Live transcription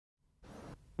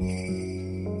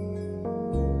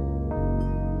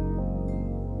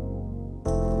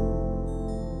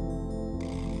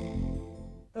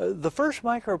The first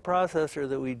microprocessor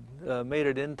that we made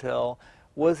at Intel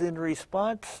was in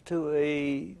response to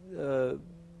a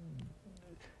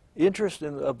interest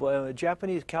in a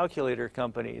Japanese calculator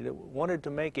company that wanted to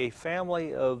make a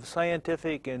family of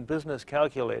scientific and business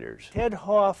calculators. Ted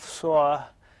Hoff saw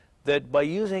that by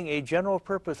using a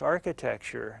general-purpose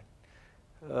architecture,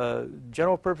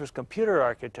 general-purpose computer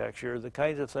architecture, the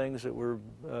kinds of things that were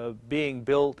being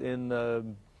built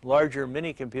in larger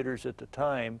mini-computers at the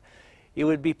time, it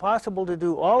would be possible to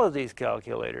do all of these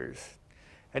calculators.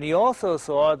 And he also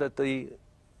saw that the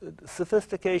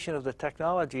sophistication of the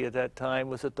technology at that time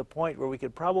was at the point where we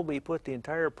could probably put the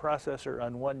entire processor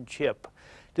on one chip.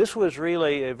 This was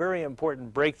really a very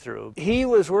important breakthrough. He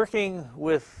was working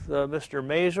with Mr.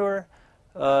 Mazur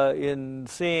in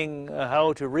seeing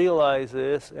how to realize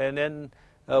this, and then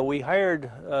we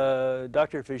hired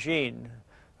Dr. Fagin,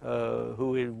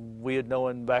 who we had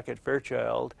known back at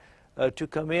Fairchild, to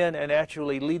come in and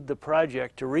actually lead the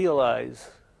project to realize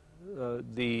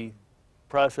the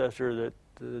processor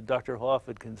that Dr. Hoff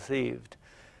had conceived.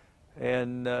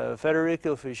 And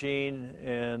Federico Fagin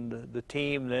and the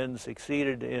team then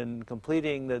succeeded in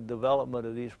completing the development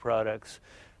of these products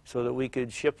so that we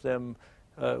could ship them.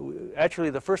 Actually,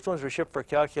 the first ones were shipped for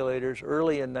calculators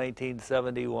early in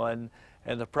 1971,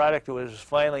 and the product was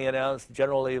finally announced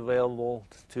generally available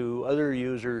to other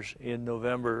users in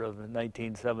November of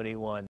 1971.